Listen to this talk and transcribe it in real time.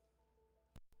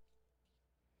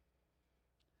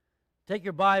Take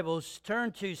your Bibles,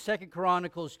 turn to 2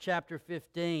 Chronicles chapter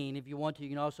 15. If you want to, you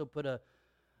can also put a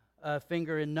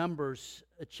finger in Numbers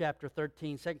chapter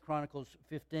 13, 2 Chronicles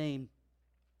 15.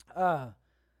 Before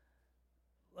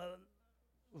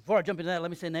I jump into that, let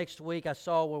me say next week I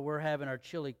saw where we're having our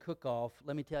chili cook-off.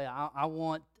 Let me tell you,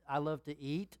 I love to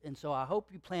eat, and so I hope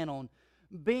you plan on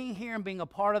being here and being a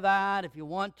part of that. If you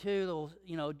want to,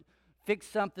 fix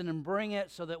something and bring it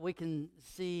so that we can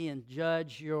see and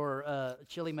judge your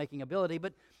chili making ability.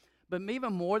 But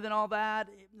even more than all that,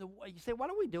 you say, why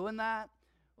are we doing that?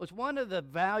 Well, it's one of the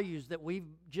values that we've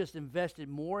just invested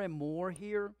more and more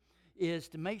here is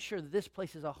to make sure that this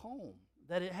place is a home,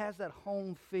 that it has that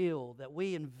home feel, that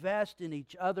we invest in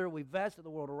each other, we invest in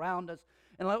the world around us.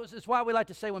 And it's why we like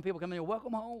to say when people come in here,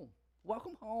 welcome home,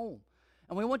 welcome home.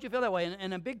 And we want you to feel that way.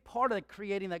 And a big part of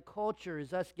creating that culture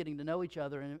is us getting to know each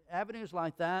other. And avenues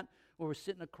like that, where we're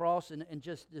sitting across and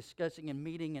just discussing and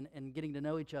meeting and getting to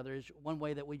know each other, is one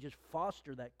way that we just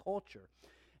foster that culture.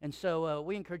 And so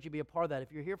we encourage you to be a part of that.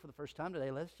 If you're here for the first time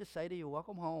today, let's just say to you,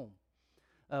 welcome home.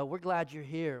 We're glad you're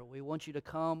here. We want you to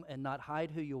come and not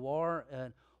hide who you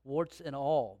are, warts and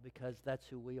all, because that's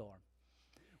who we are.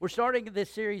 We're starting this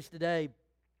series today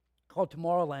called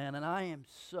Tomorrowland, and I am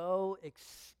so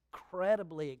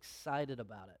incredibly excited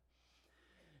about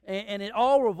it. And it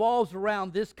all revolves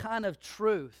around this kind of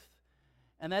truth,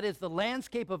 and that is the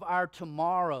landscape of our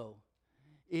tomorrow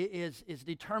is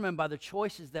determined by the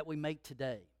choices that we make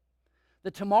today.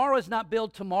 The tomorrow is not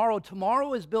built tomorrow.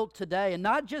 Tomorrow is built today, and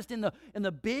not just in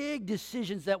the big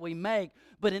decisions that we make,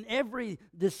 but in every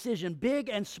decision, big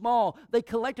and small, they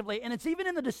collectively, and it's even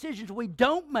in the decisions we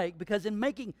don't make, because in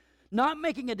not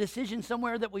making a decision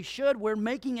somewhere that we should, we're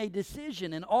making a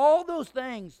decision. And all those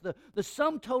things, the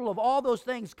sum total of all those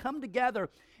things come together,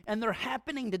 and they're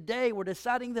happening today. We're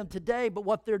deciding them today, but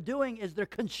what they're doing is they're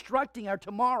constructing our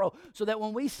tomorrow so that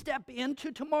when we step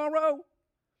into tomorrow,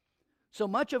 so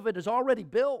much of it is already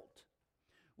built.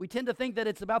 We tend to think that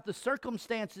it's about the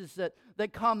circumstances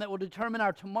that come that will determine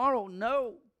our tomorrow.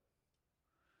 No.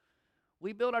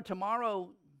 We build our tomorrow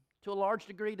to a large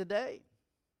degree today.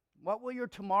 What will your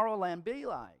Tomorrowland be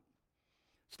like?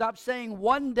 Stop saying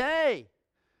one day.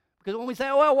 Because when we say,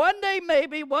 oh, well, one day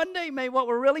maybe, what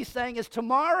we're really saying is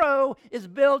tomorrow is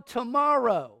built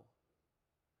tomorrow.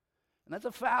 And that's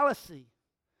a fallacy.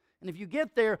 And if you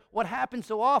get there, what happens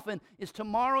so often is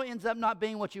tomorrow ends up not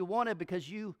being what you wanted because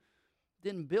you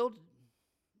didn't build.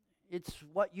 It's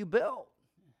what you built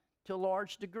to a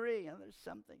large degree. And there's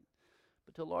something.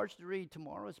 But to a large degree,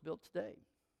 tomorrow is built today.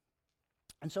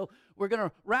 And so we're going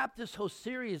to wrap this whole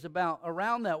series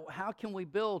around that. How can we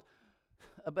build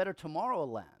a better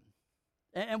Tomorrowland?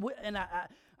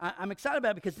 I'm excited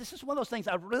about it because this is one of those things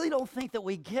I really don't think that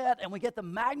we get, and we get the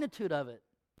magnitude of it.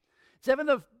 It's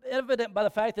evident by the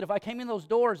fact that if I came in those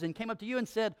doors and came up to you and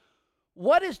said,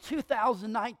 what is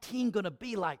 2019 going to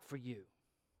be like for you?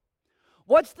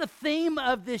 What's the theme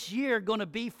of this year going to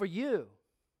be for you?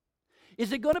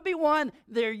 Is it going to be one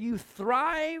that you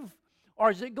thrive, or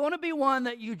is it going to be one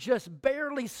that you just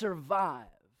barely survive?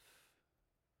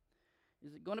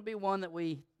 Is it going to be one that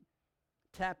we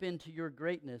tap into your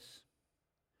greatness,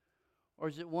 or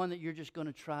is it one that you're just going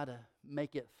to try to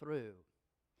make it through?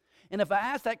 And if I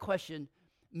ask that question,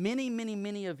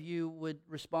 many of you would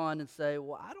respond and say,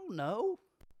 well, I don't know.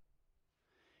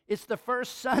 It's the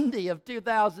first Sunday of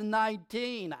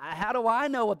 2019. How do I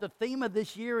know what the theme of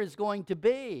this year is going to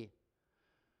be?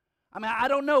 I mean, I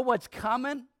don't know what's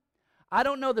coming. I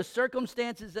don't know the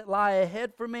circumstances that lie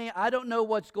ahead for me. I don't know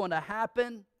what's going to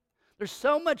happen. There's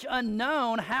so much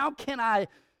unknown. How can I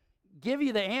give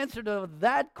you the answer to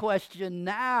that question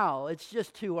now? It's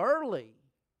just too early.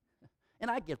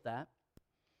 And I get that.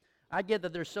 I get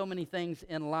that there's so many things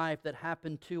in life that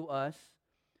happen to us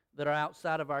that are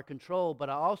outside of our control, but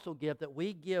I also get that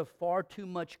we give far too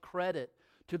much credit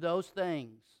to those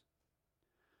things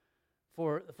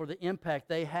for the impact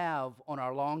they have on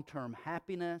our long-term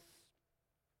happiness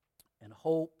and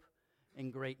hope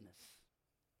and greatness.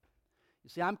 You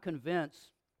see, I'm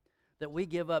convinced that we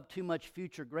give up too much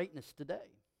future greatness today.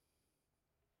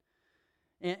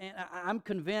 And I'm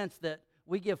convinced that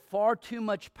we give far too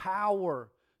much power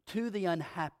to the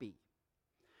unhappy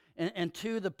and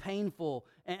to the painful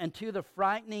and to the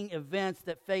frightening events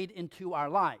that fade into our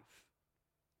life,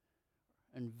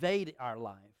 invade our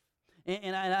life.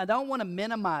 And I don't want to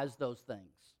minimize those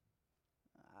things.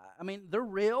 I mean, they're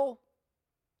real,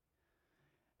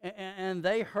 and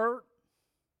they hurt,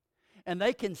 and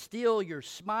they can steal your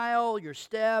smile, your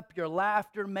step, your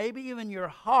laughter, maybe even your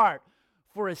heart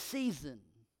for a season,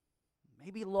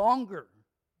 maybe longer.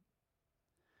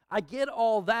 I get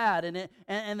all that,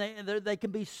 and they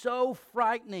can be so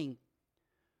frightening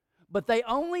but they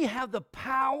only have the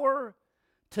power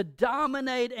to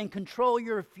dominate and control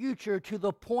your future to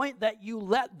the point that you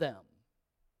let them.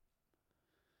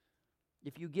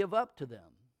 If you give up to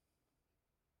them.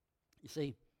 You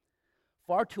see,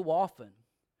 far too often,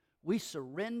 we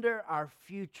surrender our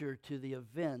future to the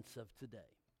events of today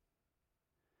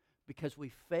because we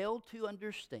fail to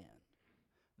understand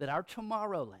that our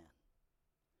tomorrowland,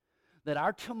 that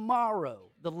our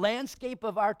tomorrow, the landscape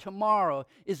of our tomorrow,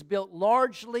 is built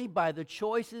largely by the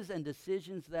choices and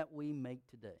decisions that we make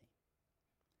today.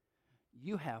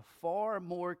 You have far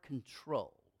more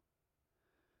control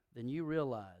than you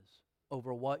realize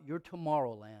over what your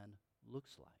tomorrowland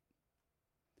looks like.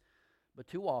 But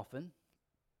too often,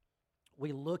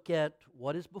 we look at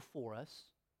what is before us,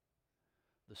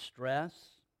 the stress,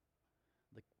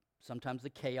 sometimes the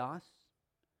chaos,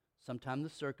 sometimes the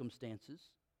circumstances,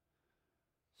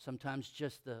 sometimes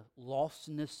just the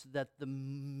lostness that the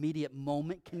immediate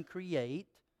moment can create.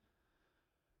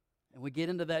 And we get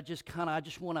into that just kind of, I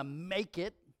just want to make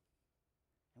it,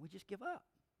 and we just give up.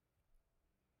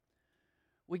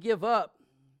 We give up.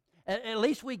 At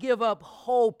least we give up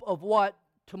hope of what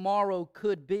tomorrow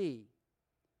could be.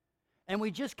 And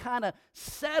we just kind of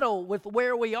settle with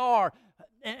where we are.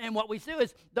 And what we do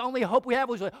is, the only hope we have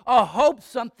is, I hope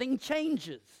something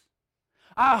changes.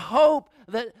 I hope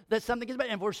that something gets better.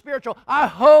 And if we're spiritual, I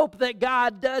hope that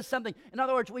God does something. In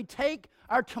other words, we take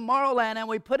our tomorrowland and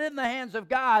we put it in the hands of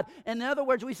God. And in other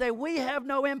words, we say, we have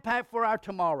no impact for our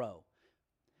tomorrow.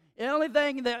 The only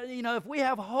thing that, if we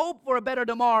have hope for a better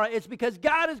tomorrow, it's because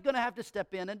God is going to have to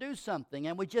step in and do something.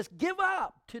 And we just give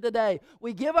up to today.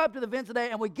 We give up to the events today,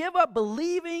 and we give up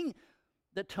believing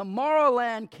that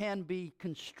Tomorrowland can be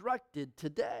constructed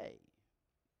today.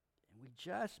 And we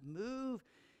just move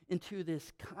into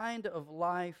this kind of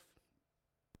life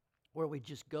where we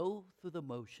just go through the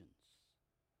motions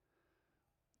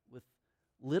with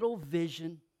little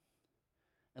vision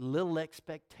and little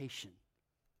expectation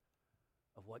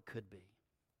of what could be.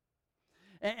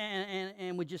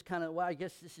 And we just kind of, I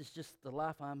guess this is just the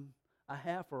life I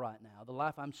have for right now, the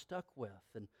life I'm stuck with.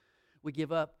 And we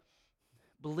give up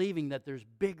believing that there's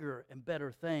bigger and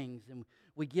better things. And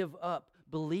we give up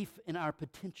belief in our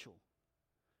potential.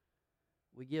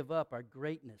 We give up our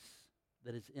greatness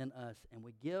that is in us. And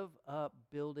we give up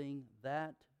building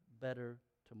that better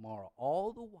tomorrow.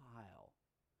 All the while,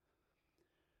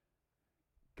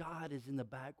 God is in the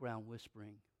background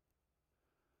whispering,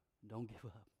 don't give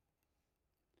up.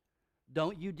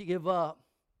 Don't you give up,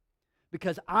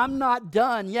 because I'm not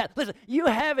done yet. Listen, you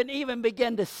haven't even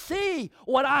begun to see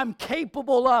what I'm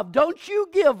capable of. Don't you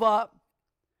give up.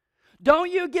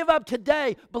 Don't you give up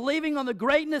today believing on the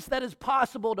greatness that is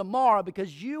possible tomorrow,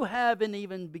 because you haven't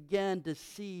even begun to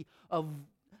see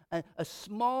a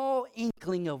small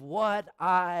inkling of what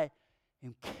I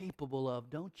am capable of.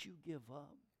 Don't you give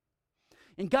up.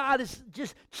 And God is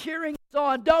just cheering us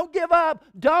on. Don't give up.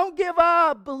 Don't give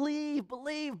up. Believe.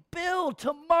 Build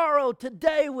tomorrow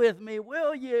today with me,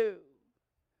 will you?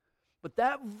 But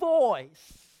that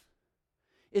voice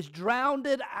is drowned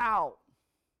out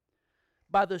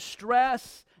by the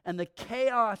stress and the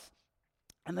chaos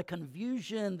and the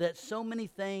confusion that so many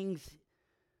things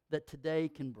that today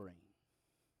can bring.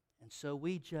 And so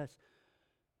we just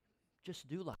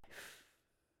do life.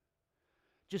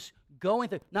 Just going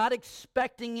through, not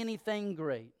expecting anything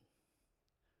great.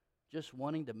 Just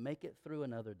wanting to make it through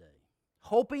another day.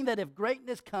 Hoping that if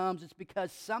greatness comes, it's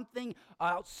because something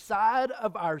outside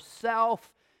of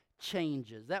ourself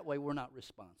changes. That way we're not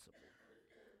responsible.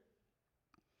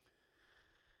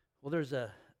 Well, there's a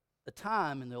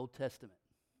time in the Old Testament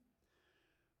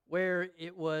where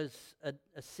it was a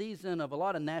season of a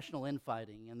lot of national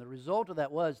infighting, and the result of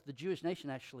that was the Jewish nation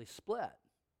actually split.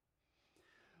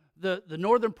 The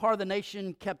northern part of the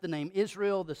nation kept the name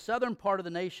Israel. The southern part of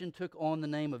the nation took on the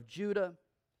name of Judah.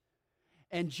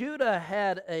 And Judah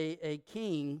had a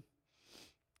king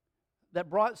that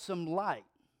brought some light.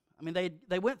 I mean,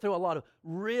 they went through a lot of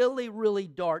really, really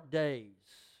dark days.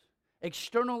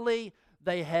 Externally,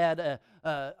 they had a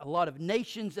lot of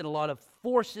nations and a lot of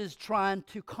forces trying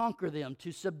to conquer them,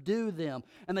 to subdue them.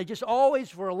 And they just always,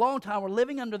 for a long time, were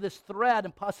living under this threat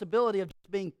and possibility of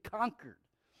just being conquered.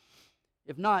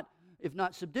 If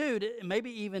not subdued, maybe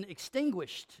even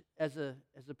extinguished as a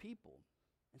people.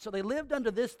 And so they lived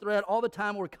under this threat all the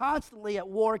time, were constantly at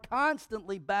war,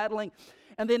 constantly battling.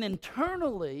 And then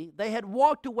internally, they had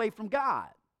walked away from God.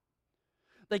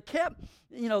 They kept,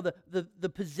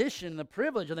 the position, the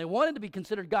privilege, and they wanted to be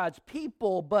considered God's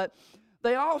people, but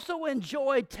they also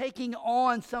enjoyed taking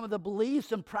on some of the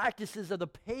beliefs and practices of the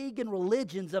pagan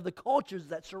religions of the cultures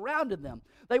that surrounded them.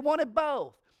 They wanted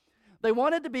both. They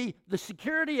wanted to be the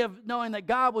security of knowing that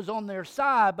God was on their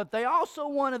side, but they also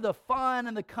wanted the fun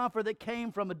and the comfort that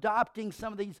came from adopting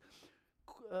some of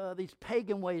these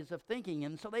pagan ways of thinking.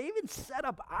 And so they even set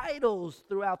up idols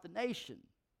throughout the nation.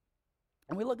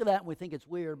 And we look at that and we think it's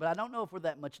weird, but I don't know if we're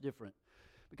that much different.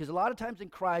 Because a lot of times in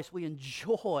Christ, we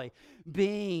enjoy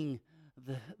being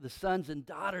the sons and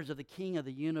daughters of the King of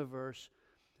the universe,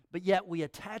 but yet we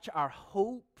attach our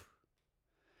hope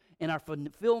and our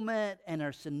fulfillment and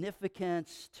our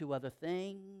significance to other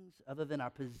things other than our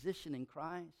position in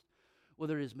Christ,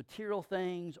 whether it is material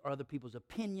things or other people's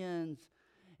opinions.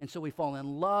 And so we fall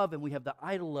in love and we have the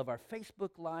idol of our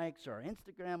Facebook likes or our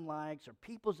Instagram likes or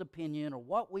people's opinion or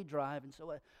what we drive. And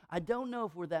so I don't know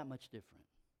if we're that much different.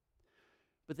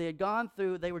 But they had gone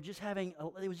through, they were just having,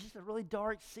 it was just a really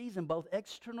dark season, both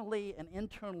externally and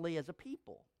internally as a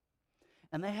people.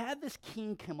 And they had this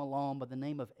king come along by the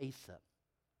name of Asa.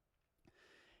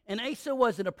 And Asa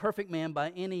wasn't a perfect man by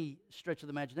any stretch of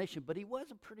the imagination, but he was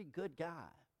a pretty good guy.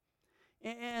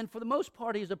 And for the most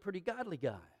part, he was a pretty godly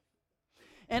guy.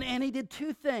 And he did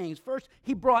two things. First,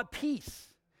 he brought peace.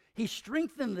 He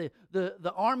strengthened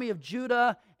the army of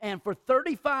Judah, and for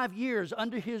 35 years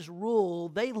under his rule,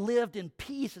 they lived in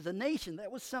peace as a nation.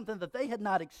 That was something that they had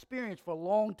not experienced for a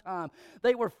long time.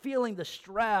 They were feeling the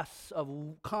stress of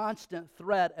constant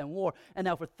threat and war. And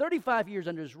now for 35 years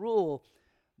under his rule,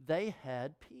 they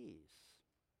had peace.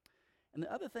 And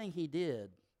the other thing he did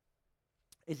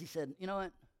is he said, you know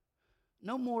what?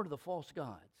 No more to the false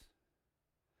gods.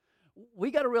 We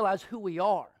got to realize who we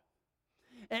are.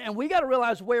 And we got to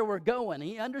realize where we're going.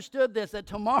 He understood this, that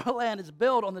Tomorrowland is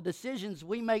built on the decisions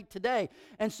we make today.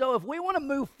 And so if we want to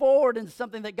move forward into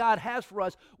something that God has for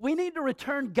us, we need to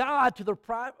return God to the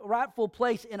rightful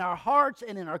place in our hearts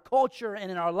and in our culture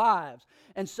and in our lives.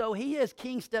 And so he, as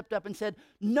king, stepped up and said,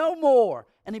 no more.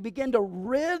 And he began to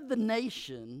rid the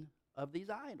nation of these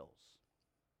idols.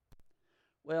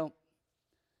 Well,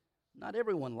 not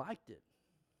everyone liked it.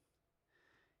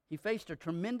 He faced a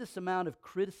tremendous amount of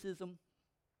criticism.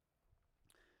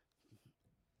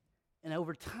 And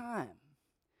over time,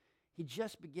 he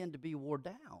just began to be worn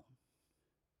down,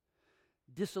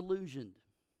 disillusioned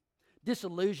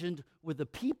with the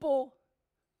people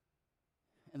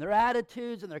and their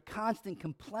attitudes and their constant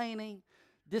complaining,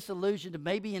 disillusioned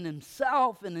maybe in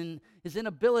himself and in his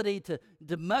inability to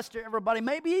muster everybody,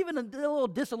 maybe even a little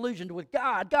disillusioned with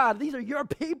God. God, these are your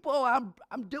people.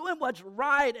 I'm doing what's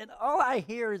right, and all I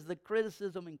hear is the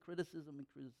criticism and criticism and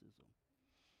criticism.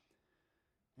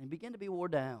 And he began to be worn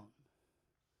down.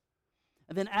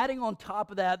 And then adding on top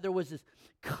of that, there was this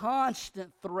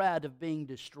constant threat of being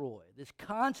destroyed. This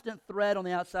constant threat on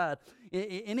the outside.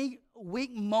 Any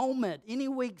weak moment, any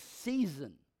weak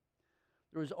season,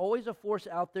 there was always a force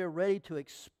out there ready to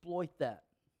exploit that.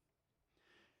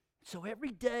 So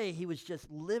every day he was just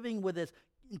living with this.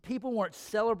 People weren't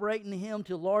celebrating him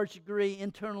to a large degree,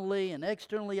 internally and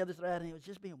externally. Others and he was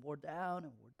just being worn down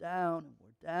and worn down and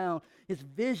worn down. His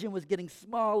vision was getting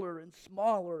smaller and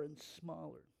smaller and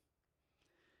smaller.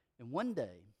 And one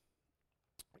day,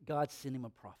 God sent him a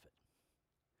prophet.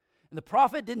 And the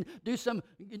prophet didn't do some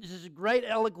just great,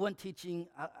 eloquent teaching.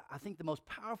 I think the most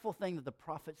powerful thing that the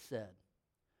prophet said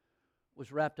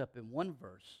was wrapped up in one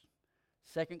verse.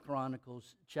 2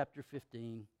 Chronicles chapter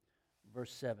 15,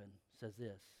 verse 7 says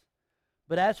this.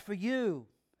 But as for you,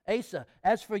 Asa,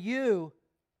 as for you,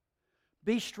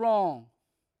 be strong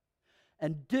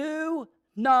and do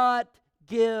not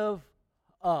give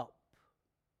up.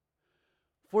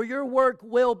 For your work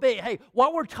will be. Hey,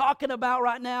 what we're talking about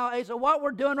right now, Asa, what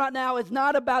we're doing right now is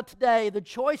not about today. The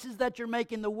choices that you're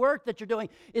making, the work that you're doing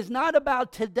is not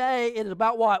about today. It is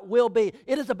about what will be.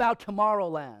 It is about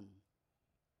Tomorrowland.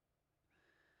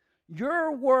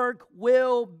 Your work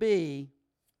will be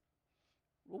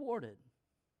rewarded.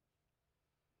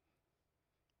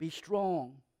 Be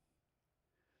strong.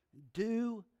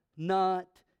 Do not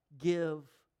give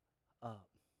up.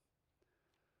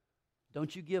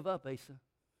 Don't you give up, Asa.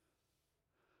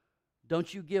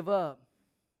 Don't you give up,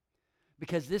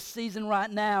 because this season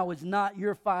right now is not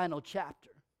your final chapter.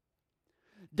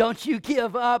 Don't you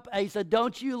give up, Asa.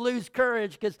 Don't you lose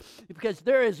courage, because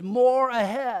there is more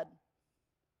ahead.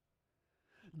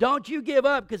 Don't you give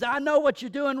up, because I know what you're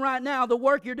doing right now, the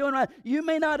work you're doing right now. You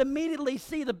may not immediately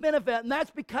see the benefit, and that's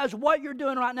because what you're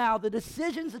doing right now, the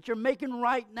decisions that you're making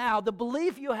right now, the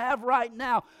belief you have right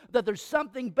now that there's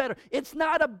something better, it's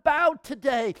not about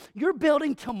today. You're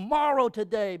building tomorrow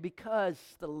today, because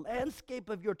the landscape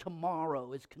of your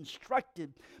tomorrow is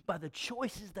constructed by the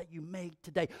choices that you make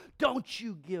today. Don't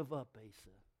you give up,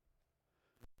 Asa.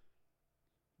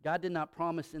 God did not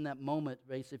promise in that moment,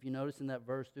 Asa, if you notice in that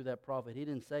verse through that prophet, he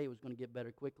didn't say it was going to get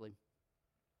better quickly.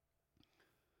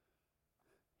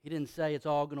 He didn't say it's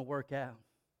all going to work out.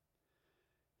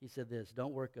 He said this,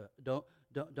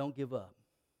 don't give up.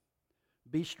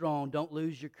 Be strong, don't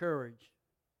lose your courage.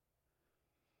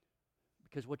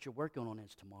 Because what you're working on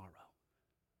is tomorrow.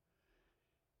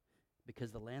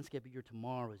 Because the landscape of your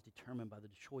tomorrow is determined by the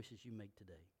choices you make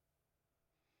today.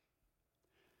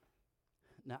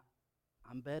 Now,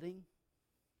 I'm betting,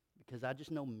 because I just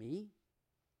know me,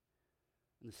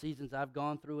 and the seasons I've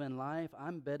gone through in life,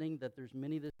 I'm betting that there's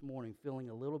many this morning feeling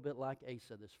a little bit like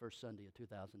Asa this first Sunday of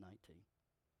 2019.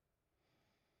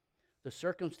 The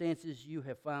circumstances you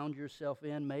have found yourself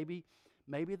in, maybe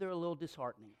they're a little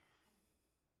disheartening.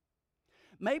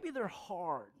 Maybe they're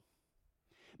hard.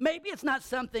 Maybe it's not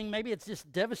something, maybe it's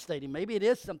just devastating. Maybe it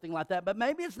is something like that, but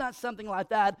maybe it's not something like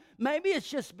that. Maybe it's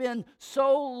just been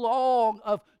so long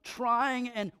of trying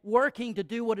and working to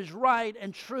do what is right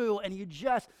and true, and you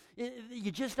just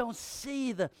don't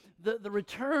see the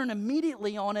return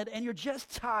immediately on it, and you're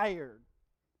just tired.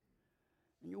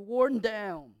 And you're worn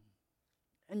down,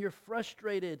 and you're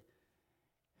frustrated,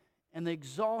 and the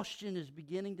exhaustion is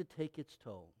beginning to take its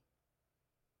toll.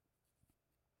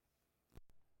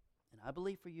 I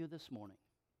believe for you this morning,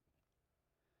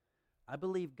 I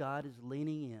believe God is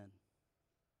leaning in.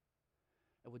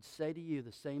 I would say to you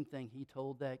the same thing He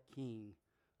told that king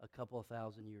a couple of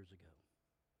thousand years ago.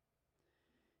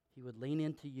 He would lean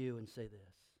into you and say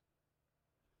this,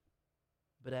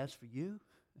 but as for you,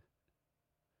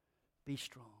 be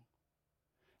strong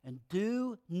and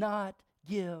do not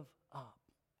give up.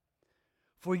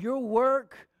 For your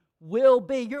work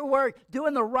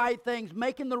doing the right things,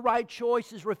 making the right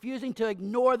choices, refusing to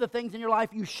ignore the things in your life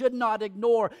you should not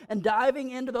ignore, and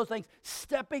diving into those things,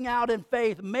 stepping out in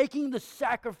faith, making the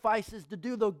sacrifices to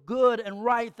do the good and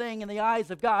right thing in the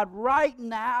eyes of God right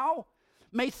now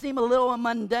may seem a little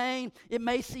mundane. It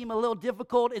may seem a little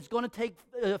difficult. It's going to take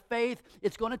faith.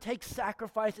 It's going to take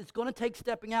sacrifice. It's going to take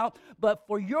stepping out. But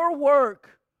for your work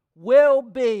will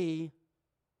be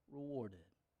rewarded.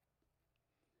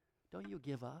 Don't you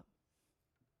give up.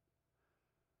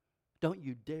 Don't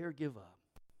you dare give up.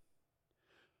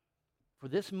 For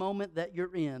this moment that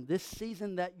you're in, this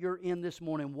season that you're in this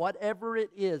morning, whatever it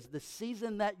is, the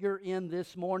season that you're in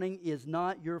this morning is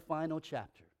not your final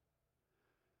chapter.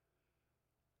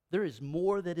 There is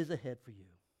more that is ahead for you.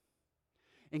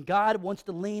 And God wants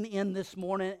to lean in this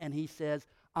morning and He says,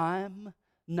 I'm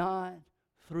not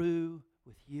through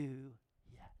with you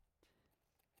yet.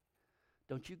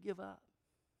 Don't you give up.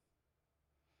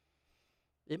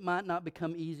 It might not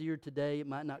become easier today. It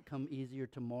might not come easier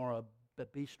tomorrow,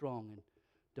 but be strong and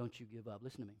don't you give up.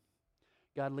 Listen to me.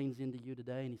 God leans into you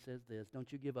today and He says this,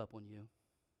 don't you give up on you.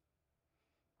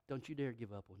 Don't you dare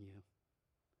give up on you.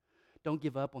 Don't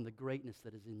give up on the greatness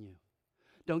that is in you.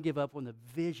 Don't give up on the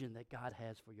vision that God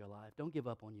has for your life. Don't give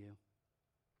up on you.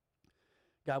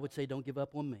 God would say, don't give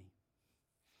up on me.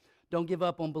 Don't give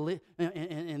up on belief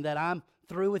and that I'm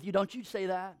through with you. Don't you say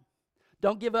that.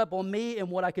 Don't give up on me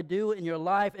and what I could do in your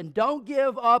life. And don't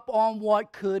give up on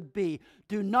what could be.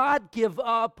 Do not give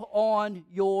up on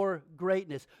your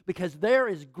greatness, because there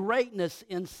is greatness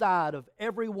inside of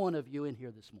every one of you in here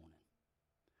this morning.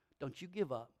 Don't you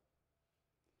give up.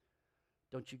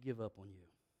 Don't you give up on you.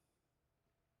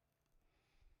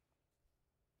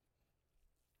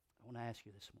 I want to ask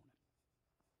you this morning,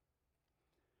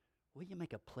 will you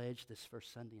make a pledge this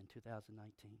first Sunday in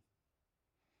 2019?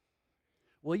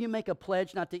 Will you make a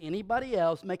pledge not to anybody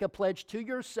else, make a pledge to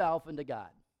yourself and to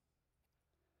God?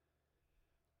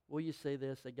 Will you say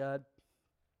this, that God,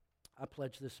 I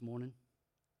pledge this morning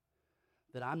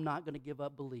that I'm not going to give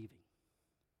up believing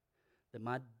that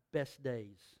my best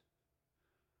days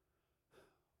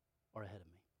are ahead of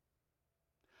me.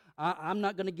 I'm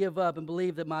not going to give up and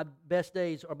believe that my best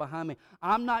days are behind me.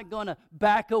 I'm not going to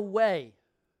back away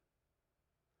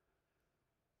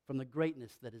from the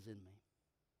greatness that is in me.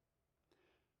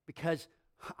 Because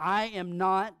I am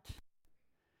not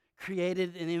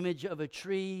created in the image of a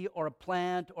tree or a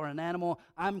plant or an animal.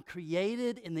 I'm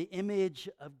created in the image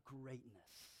of greatness.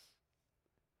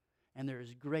 And there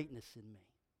is greatness in me.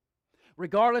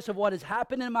 Regardless of what has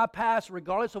happened in my past,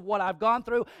 regardless of what I've gone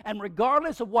through, and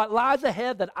regardless of what lies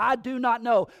ahead that I do not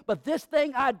know. But this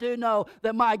thing I do know,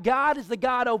 that my God is the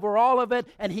God over all of it,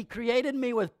 and He created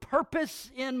me with purpose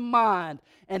in mind,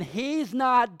 and He's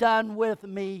not done with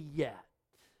me yet.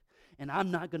 And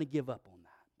I'm not going to give up on that.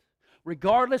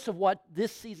 Regardless of what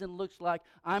this season looks like,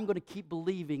 I'm going to keep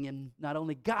believing in not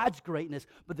only God's greatness,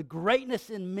 but the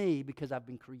greatness in me, because I've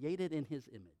been created in His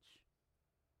image.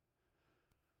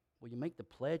 Will you make the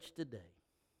pledge today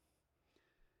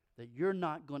that you're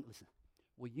not going to, listen,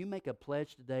 will you make a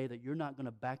pledge today that you're not going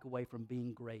to back away from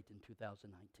being great in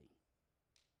 2019?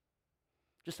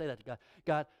 Just say that to God.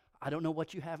 God, I don't know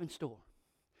what you have in store,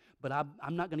 but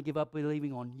I'm not going to give up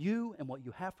believing on you and what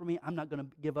you have for me. I'm not going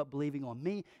to give up believing on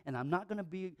me, and I'm not going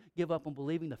to give up on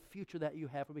believing the future that you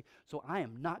have for me. So I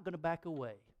am not going to back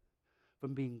away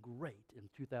from being great in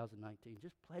 2019.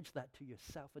 Just pledge that to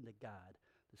yourself and to God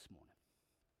this morning.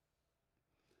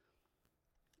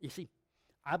 You see,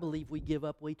 I believe we give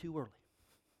up way too early.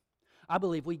 I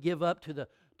believe we give up to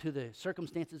the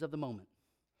circumstances of the moment.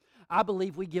 I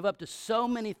believe we give up to so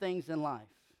many things in life.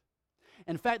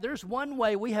 In fact, there's one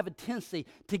way we have a tendency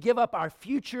to give up our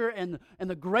future and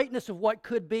the greatness of what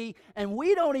could be, and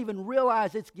we don't even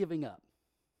realize it's giving up.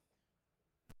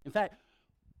 In fact,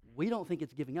 we don't think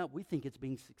it's giving up. We think it's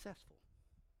being successful.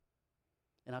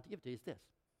 And I'll give it to you, it's this.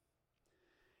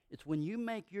 It's when you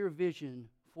make your vision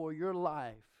for your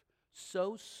life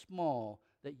so small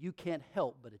that you can't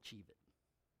help but achieve it.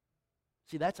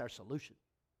 See, that's our solution.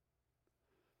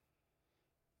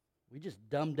 We just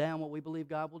dumb down what we believe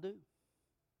God will do.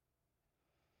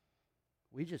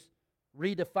 We just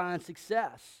redefine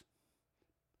success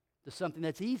to something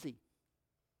that's easy,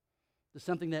 to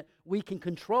something that we can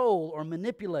control or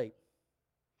manipulate.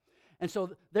 And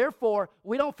so, therefore,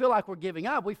 we don't feel like we're giving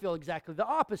up. We feel exactly the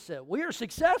opposite. We are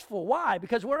successful. Why?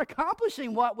 Because we're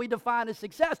accomplishing what we define as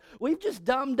success. We've just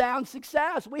dumbed down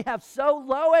success. We have so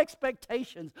low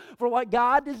expectations for what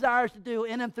God desires to do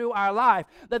in and through our life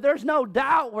that there's no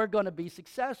doubt we're going to be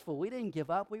successful. We didn't give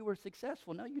up. We were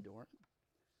successful. No, you weren't.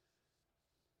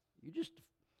 You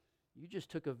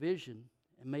just took a vision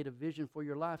and made a vision for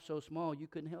your life so small you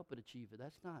couldn't help but achieve it.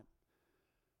 That's not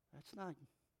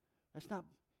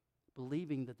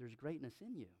believing that there's greatness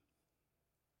in you.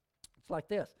 It's like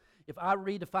this. If I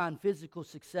redefine physical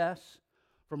success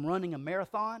from running a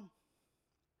marathon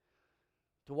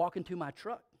to walking to my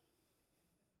truck,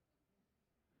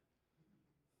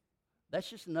 that's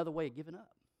just another way of giving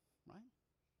up, right?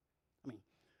 I mean,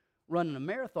 running a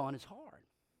marathon is hard.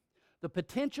 The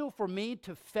potential for me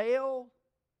to fail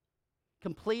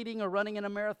completing or running in a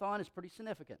marathon is pretty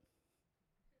significant.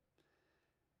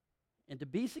 And to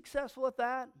be successful at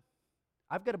that,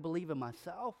 I've got to believe in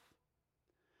myself.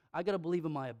 I've got to believe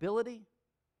in my ability.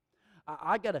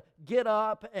 I've got to get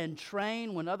up and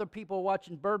train when other people are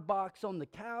watching Bird Box on the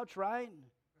couch, right?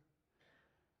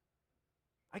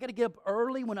 I got to get up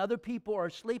early when other people are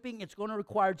sleeping. It's going to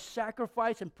require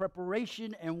sacrifice and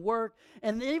preparation and work.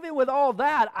 And even with all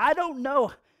that, I don't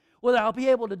know whether I'll be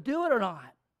able to do it or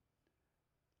not.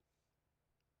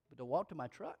 But to walk to my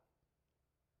truck,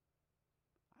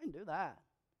 I can do that.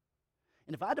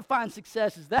 And if I define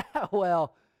success as that,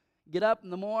 well, get up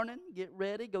in the morning, get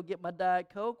ready, go get my Diet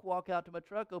Coke, walk out to my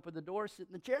truck, open the door, sit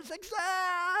in the chair, success!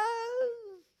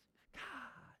 Gosh,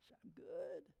 I'm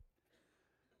good.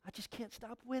 I just can't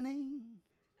stop winning.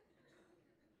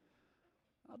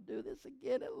 I'll do this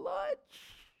again at lunch.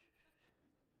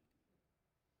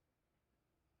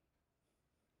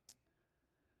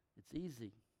 It's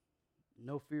easy.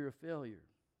 No fear of failure.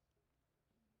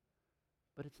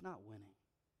 But it's not winning.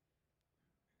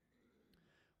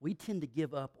 We tend to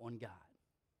give up on God.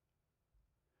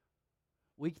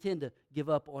 We tend to give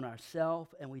up on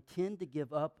ourselves, and we tend to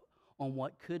give up on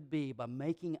what could be by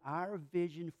making our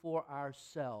vision for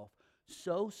ourselves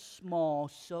so small,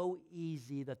 so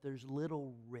easy that there's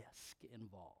little risk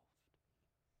involved.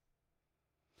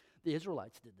 The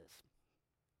Israelites did this.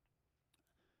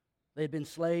 They had been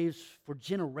slaves for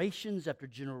generations after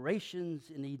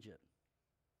generations in Egypt.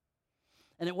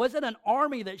 And it wasn't an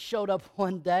army that showed up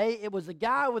one day. It was a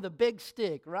guy with a big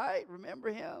stick, right?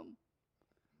 Remember him?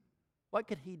 What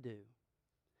could he do?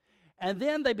 And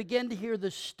then they began to hear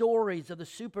the stories of the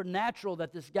supernatural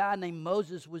that this guy named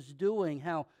Moses was doing,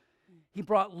 how he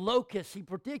brought locusts. He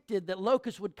predicted that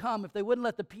locusts would come if they wouldn't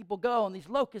let the people go, and these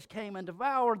locusts came and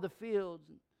devoured the fields.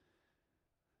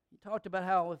 He talked about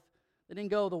how if they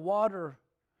didn't go, the water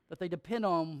that they depend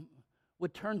on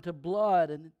would turn to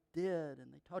blood, and it did.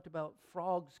 And they talked about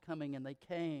frogs coming, and they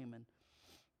came. And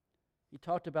he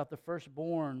talked about the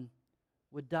firstborn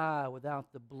would die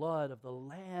without the blood of the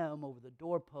lamb over the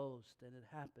doorpost, and it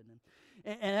happened.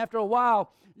 And after a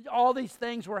while, all these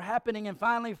things were happening, and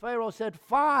finally Pharaoh said,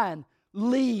 "Fine,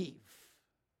 leave.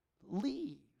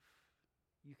 Leave.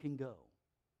 You can go."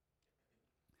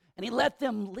 And he let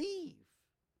them leave.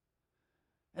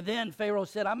 And then Pharaoh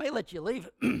said, "I may let you leave,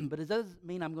 but it doesn't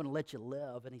mean I'm going to let you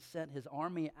live." And he sent his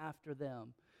army after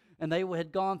them. And they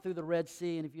had gone through the Red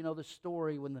Sea. And if you know the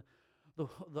story, when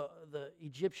the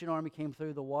Egyptian army came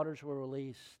through, the waters were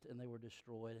released and they were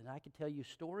destroyed. And I can tell you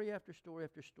story after story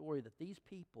after story that these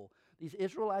people, these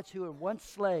Israelites who were once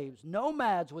slaves,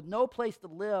 nomads with no place to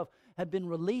live, had been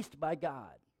released by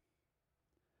God.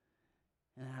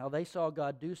 and how they saw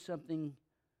God do something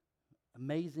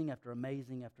amazing after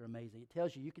amazing after amazing. It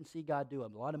tells you can see God do a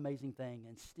lot of amazing things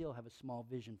and still have a small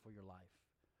vision for your life.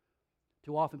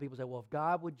 Too often people say, well, if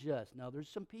God would just. No, there's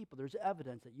some people, there's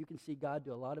evidence that you can see God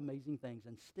do a lot of amazing things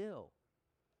and still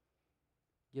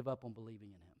give up on believing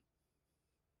in Him.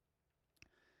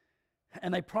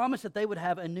 And they promised that they would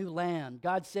have a new land.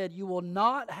 God said, you will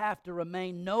not have to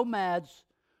remain nomads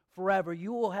forever.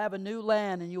 You will have a new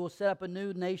land and you will set up a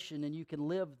new nation and you can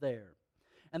live there.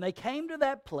 And they came to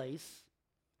that place,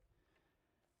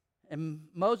 and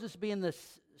Moses, being the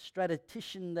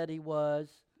strategician that he was,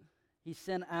 he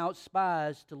sent out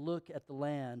spies to look at the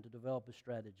land to develop a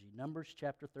strategy. Numbers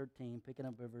chapter 13, picking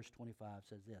up at verse 25,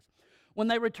 says this. When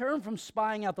they returned from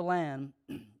spying out the land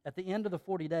at the end of the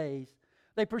 40 days,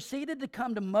 they proceeded to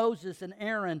come to Moses and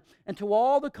Aaron and to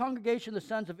all the congregation of the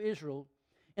sons of Israel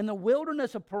in the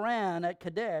wilderness of Paran at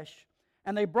Kadesh,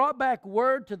 and they brought back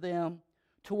word to them,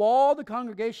 to all the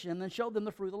congregation, and showed them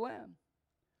the fruit of the land.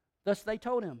 Thus they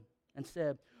told him and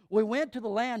said, we went to the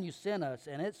land you sent us,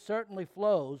 and it certainly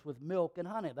flows with milk and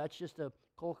honey. That's just a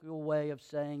colloquial way of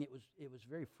saying it was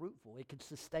very fruitful. It could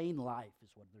sustain life,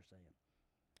 is what they're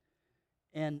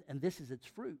saying. And this is its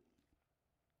fruit.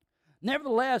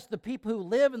 Nevertheless, the people who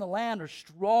live in the land are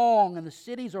strong, and the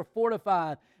cities are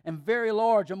fortified and very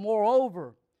large. And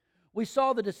moreover, we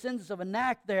saw the descendants of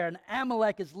Anak there, and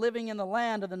Amalek is living in the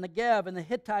land of the Negev, and the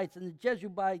Hittites and the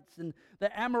Jebusites and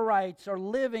the Amorites are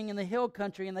living in the hill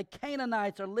country, and the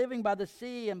Canaanites are living by the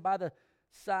sea and by the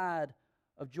side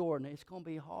of Jordan. It's going to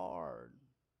be hard.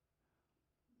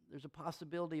 There's a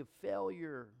possibility of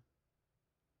failure.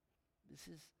 This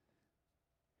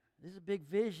is a big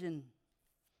vision.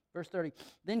 Verse 30,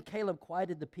 then Caleb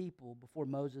quieted the people before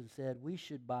Moses and said, we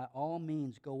should by all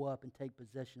means go up and take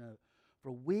possession of it,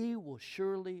 for we will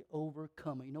surely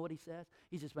overcome it. You know what he says?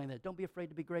 He's just saying that. Don't be afraid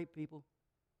to be great, people.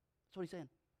 That's what he's saying.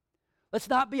 Let's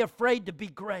not be afraid to be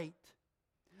great.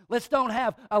 Let's don't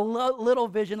have a little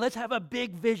vision. Let's have a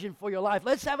big vision for your life.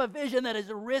 Let's have a vision that is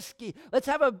risky. Let's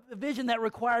have a vision that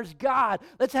requires God.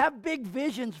 Let's have big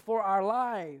visions for our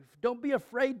life. Don't be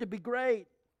afraid to be great.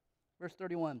 Verse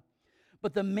 31.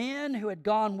 But the men who had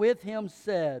gone with him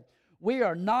said, we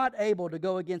are not able to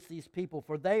go against these people,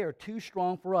 for they are too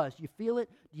strong for us. You feel it?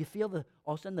 Do you feel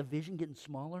all of a sudden the vision getting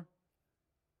smaller?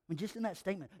 I mean, just in that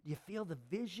statement, do you feel the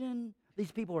vision?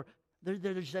 These people are,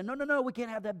 they're just saying, no, we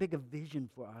can't have that big a vision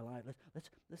for our life.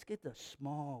 Let's get the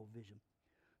small vision.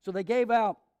 So they gave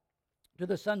out to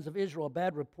the sons of Israel a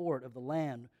bad report of the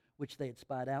land which they had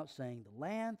spied out, saying, the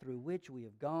land through which we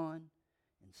have gone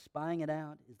and spying it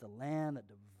out is the land that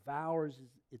devours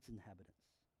its inhabitants.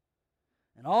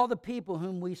 And all the people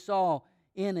whom we saw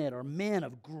in it are men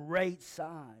of great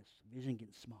size. Vision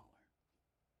getting smaller.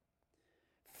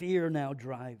 Fear now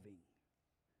driving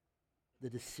the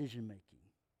decision making.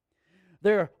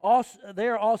 There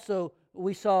also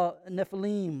we saw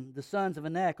Nephilim, the sons of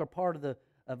Anak, or part of the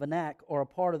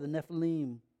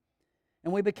Nephilim.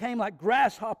 And we became like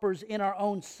grasshoppers in our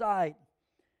own sight.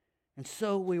 And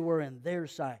so we were in their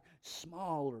sight,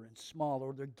 smaller and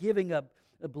smaller. They're giving up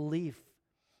a belief.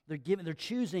 They're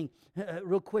choosing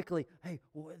real quickly, hey,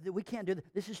 we can't do this.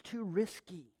 This is too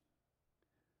risky.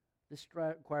 This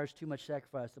requires too much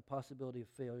sacrifice. The possibility of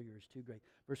failure is too great.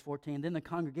 Verse 14, then the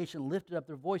congregation lifted up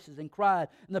their voices and cried,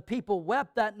 and the people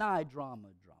wept that night. Drama.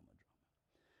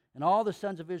 And all the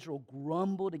sons of Israel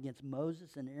grumbled against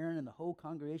Moses and Aaron, and the whole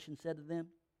congregation said to them,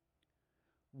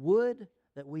 would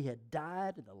that we had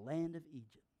died in the land of Egypt,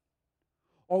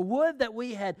 or would that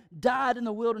we had died in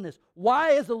the wilderness. Why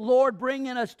is the Lord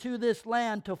bringing us to this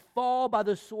land to fall by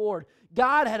the sword?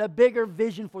 God had a bigger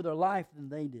vision for their life than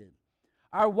they did.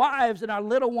 Our wives and our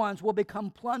little ones will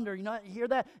become plunder. You hear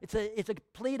that? It's a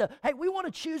plea to, hey, we want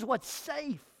to choose what's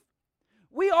safe.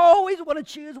 We always want to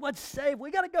choose what's safe.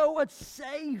 We got to go what's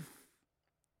safe.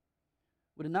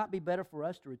 Would it not be better for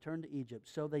us to return to Egypt?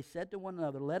 So they said to one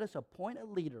another, let us appoint a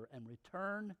leader and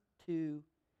return to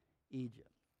Egypt.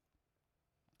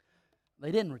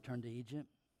 They didn't return to Egypt.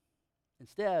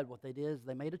 Instead, what they did is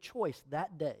they made a choice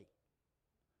that day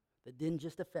that didn't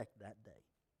just affect that day.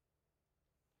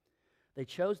 They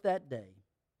chose that day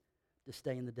to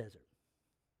stay in the desert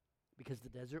because the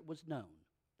desert was known.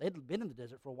 They'd been in the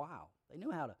desert for a while. They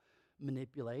knew how to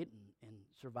manipulate and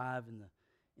survive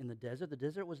in the desert. The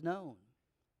desert was known.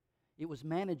 It was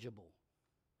manageable.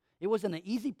 It wasn't an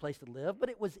easy place to live, but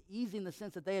it was easy in the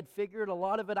sense that they had figured a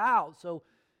lot of it out. So,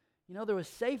 there was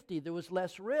safety. There was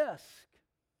less risk.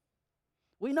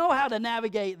 We know how to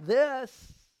navigate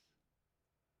this.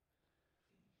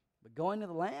 But going to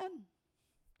the land?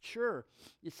 Sure,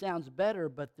 it sounds better,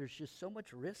 but there's just so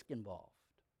much risk involved.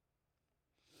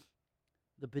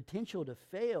 The potential to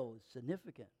fail is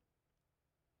significant.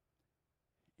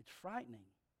 It's frightening.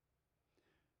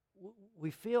 We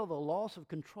feel the loss of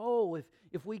control.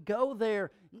 If we go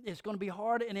there, it's going to be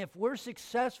hard. And if we're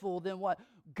successful, then what?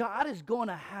 God is going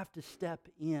to have to step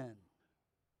in.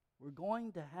 We're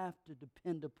going to have to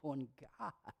depend upon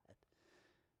God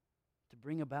to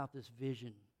bring about this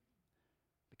vision,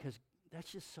 because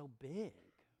that's just so big.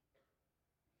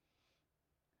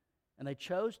 And they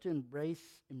chose to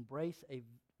embrace a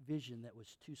vision that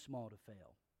was too small to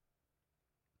fail.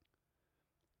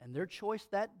 And their choice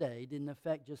that day didn't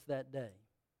affect just that day.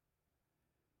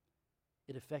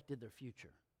 It affected their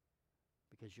future.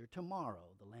 Because your tomorrow,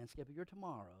 the landscape of your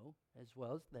tomorrow, as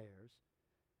well as theirs,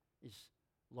 is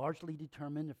largely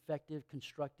determined, affected,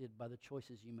 constructed by the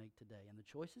choices you make today. And the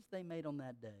choices they made on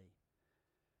that day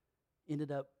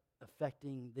ended up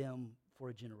affecting them for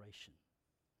a generation.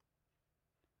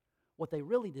 What they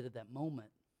really did at that moment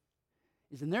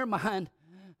is, in their mind,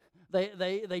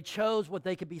 they chose what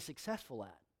they could be successful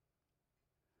at.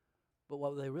 But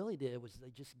what they really did was they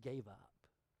just gave up.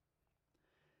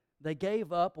 They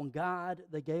gave up on God,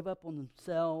 they gave up on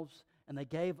themselves, and they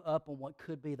gave up on what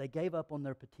could be. They gave up on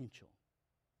their potential.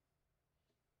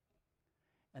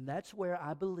 And that's where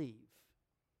I believe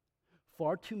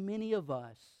far too many of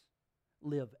us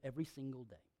live every single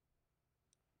day.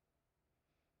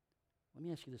 Let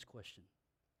me ask you this question.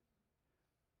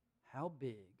 How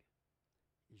big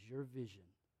is your vision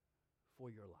for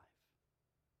your life?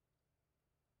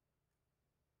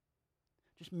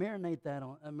 Just marinate that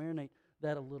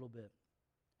a little bit.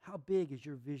 How big is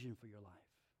your vision for your life?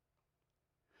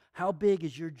 How big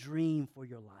is your dream for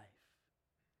your life?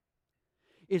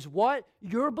 Is what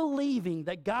you're believing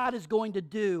that God is going to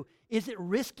do, is it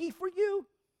risky for you?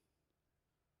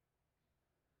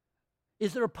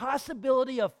 Is there a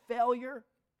possibility of failure?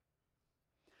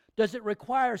 Does it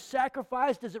require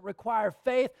sacrifice? Does it require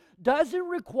faith? Does it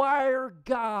require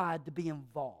God to be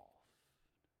involved?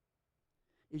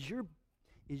 Is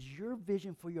your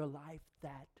vision for your life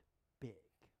that big?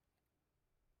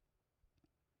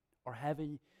 Or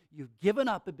haven't you given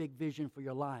up a big vision for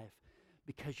your life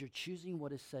because you're choosing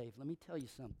what is safe? Let me tell you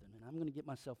something, and I'm going to get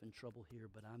myself in trouble here,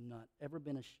 but I'm not ever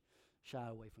been shy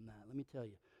away from that. Let me tell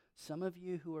you, some of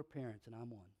you who are parents, and I'm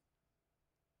one,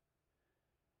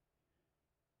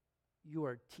 you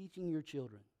are teaching your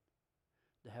children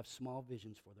to have small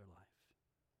visions for their life,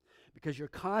 because you're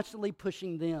constantly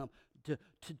pushing them to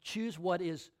choose what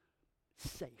is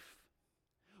safe,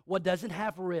 what doesn't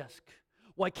have risk,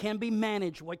 what can be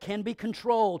managed, what can be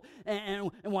controlled, and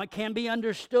what can be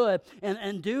understood.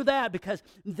 And do that, because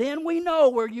then we know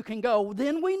where you can go.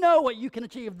 Then we know what you can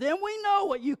achieve. Then we know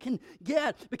what you can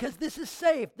get, because this is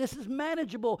safe, this is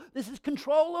manageable, this is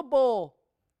controllable.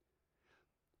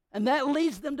 And that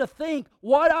leads them to think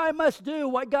what I must do,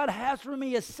 what God has for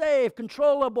me is safe,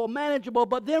 controllable, manageable.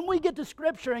 But then we get to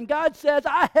Scripture and God says,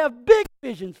 I have big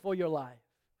visions for your life.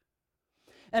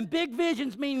 And big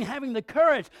visions mean having the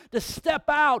courage to step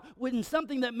out in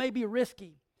something that may be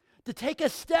risky, to take a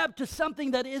step to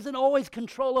something that isn't always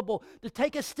controllable, to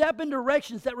take a step in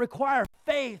directions that require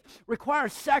faith, require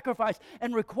sacrifice,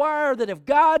 and require that if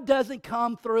God doesn't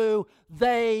come through,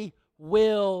 they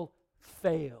will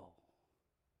fail.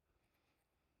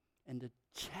 And to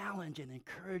challenge and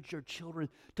encourage your children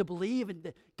to believe in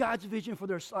that God's vision for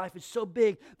their life is so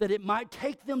big that it might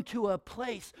take them to a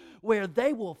place where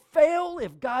they will fail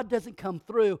if God doesn't come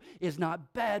through is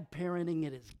not bad parenting,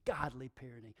 it is godly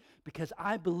parenting. Because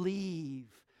I believe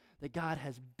that God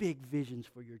has big visions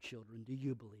for your children. Do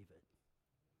you believe it?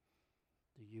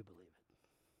 Do you believe it?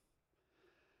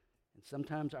 And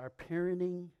sometimes our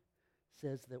parenting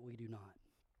says that we do not.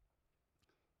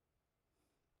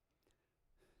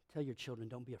 Tell your children,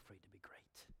 don't be afraid to be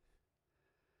great.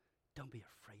 Don't be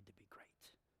afraid to be great.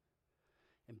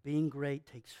 And being great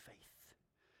takes faith.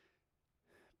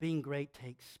 Being great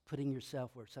takes putting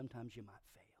yourself where sometimes you might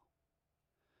fail.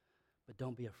 But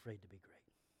don't be afraid to be great.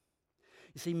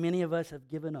 You see, many of us have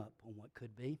given up on what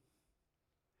could be.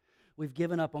 We've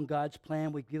given up on God's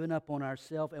plan. We've given up on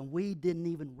ourselves, and we didn't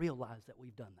even realize that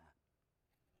we've done that.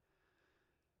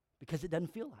 Because it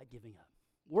doesn't feel like giving up.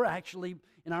 We're actually,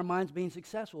 in our minds, being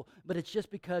successful. But it's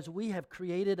just because we have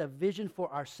created a vision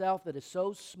for ourselves that is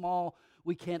so small,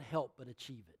 we can't help but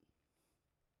achieve it.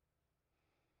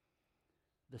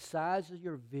 The size of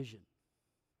your vision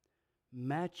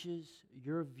matches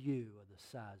your view of the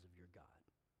size of your God.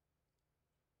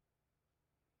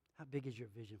 How big is your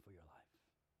vision for your life?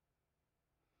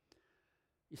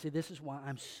 You see, this is why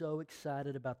I'm so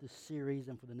excited about this series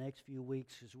and for the next few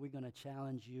weeks, because we're going to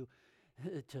challenge you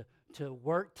to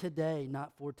work today,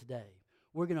 not for today.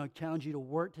 We're going to challenge you to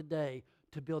work today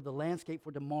to build the landscape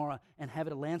for tomorrow and have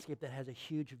it a landscape that has a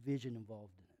huge vision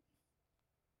involved in it.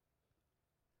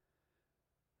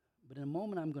 But in a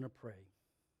moment, I'm going to pray.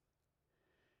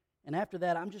 And after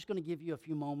that, I'm just going to give you a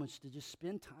few moments to just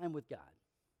spend time with God.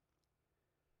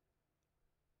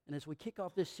 And as we kick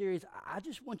off this series, I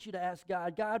just want you to ask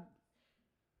God, God,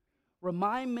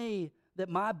 remind me that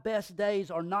my best days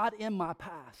are not in my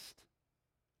past.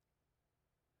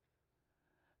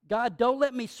 God, don't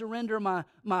let me surrender my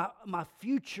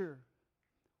future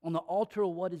on the altar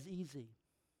of what is easy.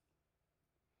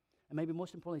 And maybe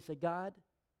most importantly, say, God,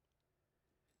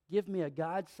 give me a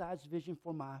God-sized vision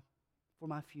for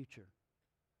my future.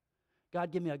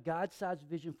 God, give me a God-sized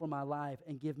vision for my life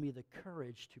and give me the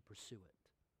courage to pursue it.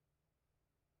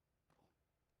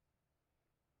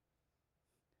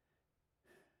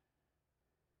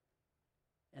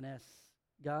 And ask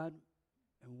God,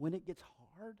 and when it gets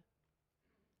hard,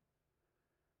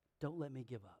 don't let me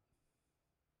give up.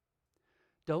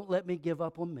 Don't let me give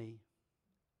up on me.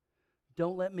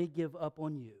 Don't let me give up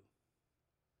on you.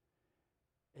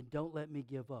 And don't let me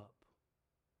give up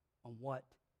on what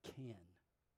can